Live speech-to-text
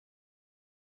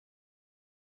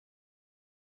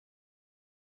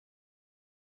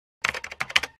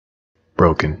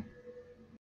broken.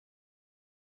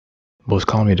 Most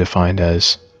commonly defined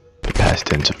as the past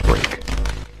tense of break.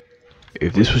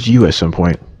 If this was you at some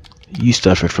point, you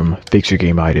suffered from fix your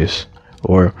game-itis,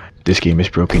 or this game is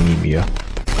broken anemia.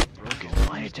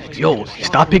 Yo,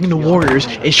 stop picking the Warriors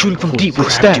and shooting from deep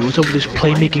with Steph. What's up with this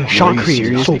playmaking shot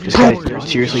creator? So broken.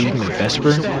 Seriously, even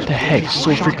Vesper? What the heck?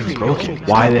 So freaking broken.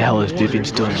 Why the hell is Vivian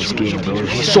still in this game, bro?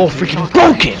 He's so freaking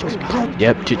broken.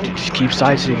 Yep, just keep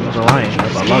side-sitting with Orion.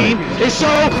 I love it. It's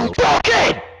so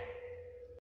broken.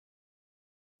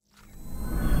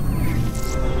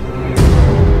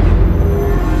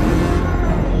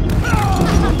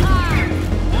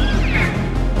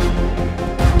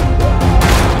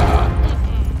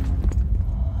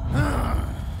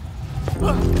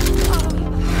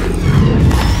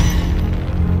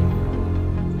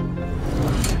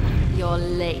 You're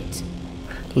late.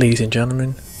 Ladies and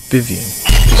gentlemen, Vivian.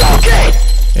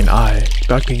 And I,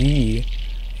 Dr. Yee,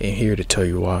 am here to tell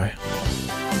you why.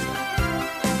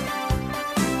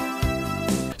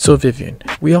 So Vivian,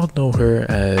 we all know her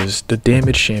as the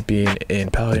damage champion in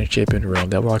Paladin champion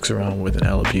realm that walks around with an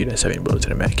LMG that's 7 bullets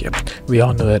in a mech. We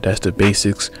all know that that's the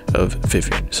basics of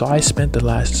Vivian. So I spent the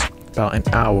last about an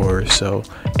hour or so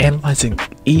analyzing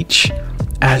each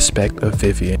aspect of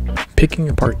Vivian, picking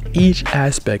apart each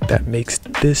aspect that makes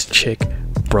this chick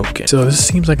broken. So this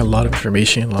seems like a lot of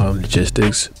information, a lot of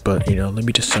logistics, but you know, let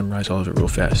me just summarize all of it real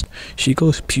fast. She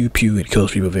goes pew pew and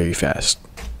kills people very fast.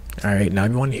 Alright, now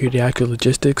if you want to hear the actual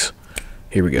logistics,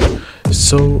 here we go.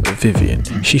 So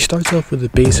Vivian, she starts off with a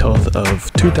base health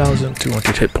of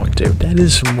 2,200 hit points there. That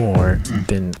is more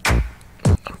than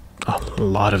a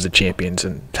lot of the champions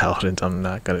and paladins. I'm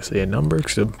not gonna say a number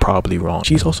because I'm probably wrong.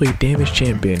 She's also a damage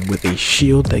champion with a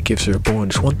shield that gives her a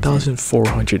bonus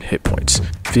 1,400 hit points.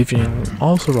 Vivian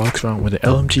also rocks around with an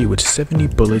LMG with 70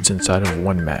 bullets inside of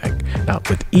one mag. Now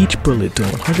with each bullet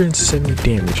doing 170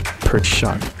 damage per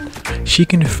shot, she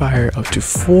can fire up to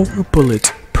 4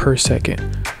 bullets per second,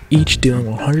 each dealing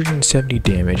 170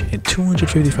 damage and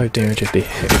 255 damage if they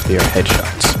are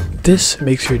headshots. This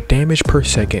makes her damage per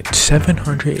second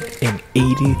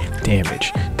 780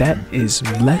 damage. That is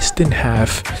less than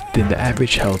half than the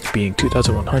average health being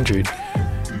 2,100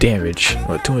 damage,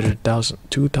 or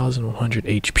 2,100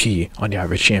 HP on the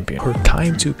average champion. Her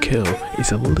time to kill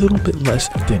is a little bit less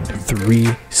than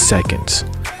 3 seconds.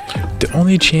 The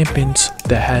only champions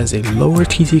that has a lower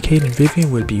TTK than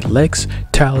Vivian would be Lex,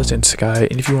 Talus, and Sky,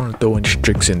 and if you want to throw in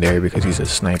Strix in there because he's a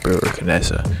sniper, or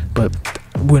Kinessa, but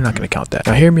we're not going to count that.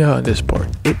 Now hear me out on this part.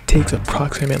 It takes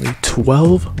approximately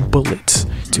 12 bullets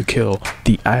to kill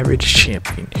the average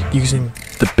champion. Using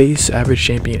the base average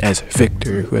champion as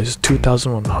Victor, who has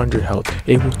 2,100 health,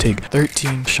 it will take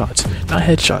 13 shots, not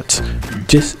headshots,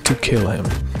 just to kill him.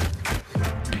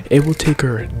 It will take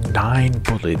her 9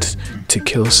 bullets to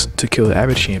kill the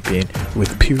average champion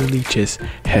with purely just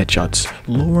headshots,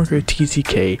 lowering her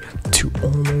TTK to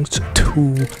almost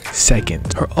 2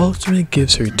 seconds. Her ultimate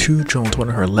gives her 2 drones, one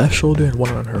on her left shoulder and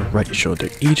one on her right shoulder,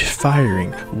 each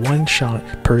firing 1 shot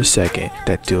per second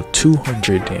that deal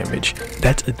 200 damage.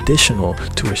 That's additional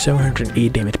to her 780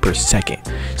 damage per second.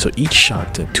 So each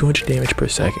shot to 200 damage per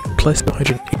second plus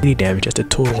 180 damage, that's a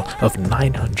total of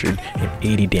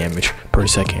 980 damage per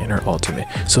second in her ultimate.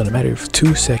 So in a matter of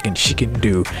 2 seconds, she can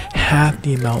do half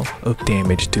the amount of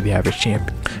damage to the average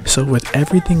champion. So with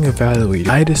everything evaluated,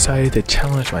 I decided to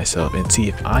challenge myself and see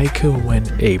if I could win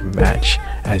a match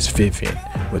as Vivian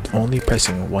with only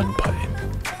pressing 1 button,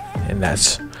 and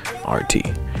that's RT.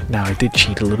 Now I did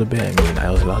cheat a little bit. I mean,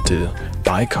 I was allowed to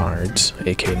buy cards,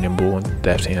 aka Nimble and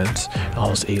Deft Hands. I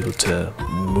was able to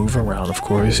move around, of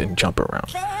course, and jump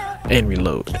around and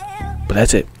reload, but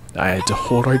that's it. I had to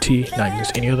hold RT, not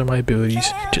use any other of my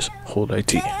abilities, just hold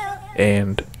RT.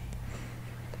 And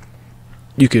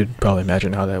you could probably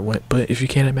imagine how that went, but if you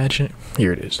can't imagine it,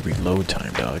 here it is. Reload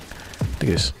time, dog. Look at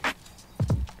this.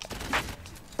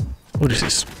 What is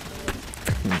this?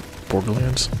 Freaking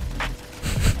Borderlands?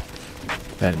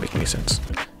 That didn't make any sense.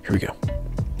 Here we go.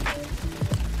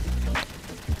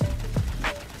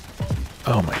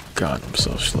 Oh my god, I'm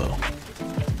so slow.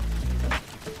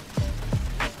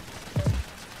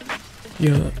 You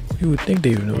know, you would think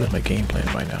they would notice my game plan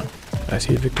by now. Did I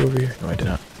see a Victor over here? No, I did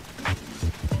not.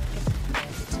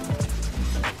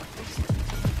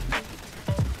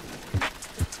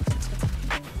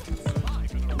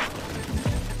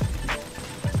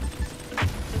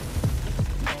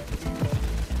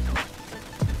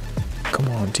 Come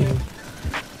on, team.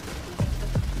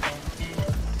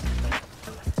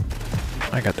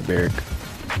 I got the barrack.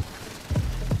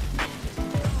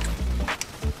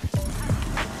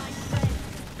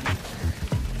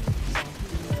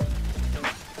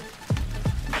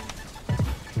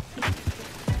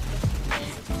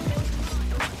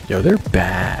 Yo, they're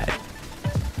bad.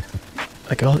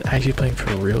 Like, if I was actually playing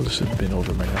for real, this would have been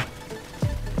over by now.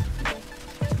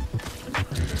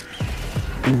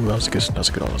 Ooh, that was a good ult, that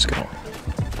was a good ult.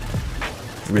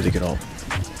 Really good ult.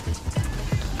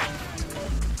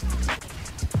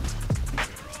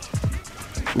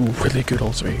 Ooh, really good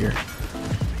ults right here.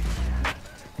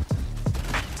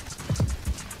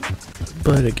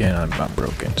 But again, I'm not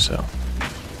broken, so.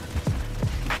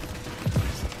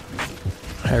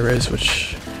 Hi-rez,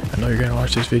 which I know you're gonna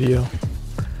watch this video.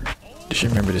 Just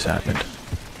remember this happened.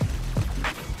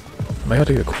 Am I about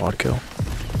to get a quad kill?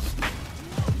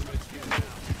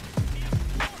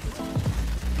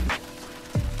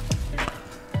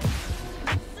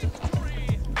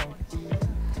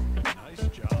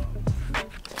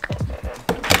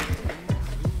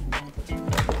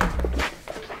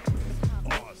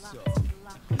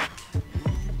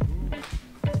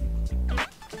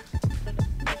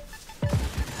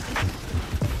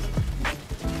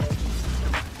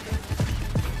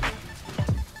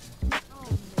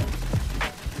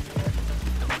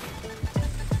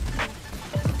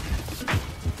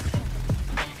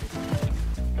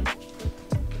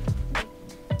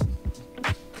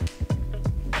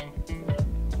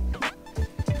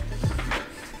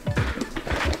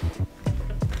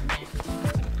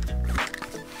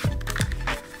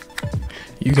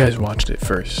 You guys watched it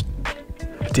first.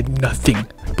 I did nothing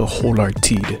but hold RT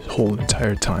the whole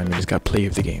entire time and just got play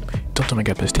of the game. Don't tell me I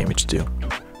got best damage too.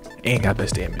 Ain't got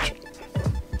best damage.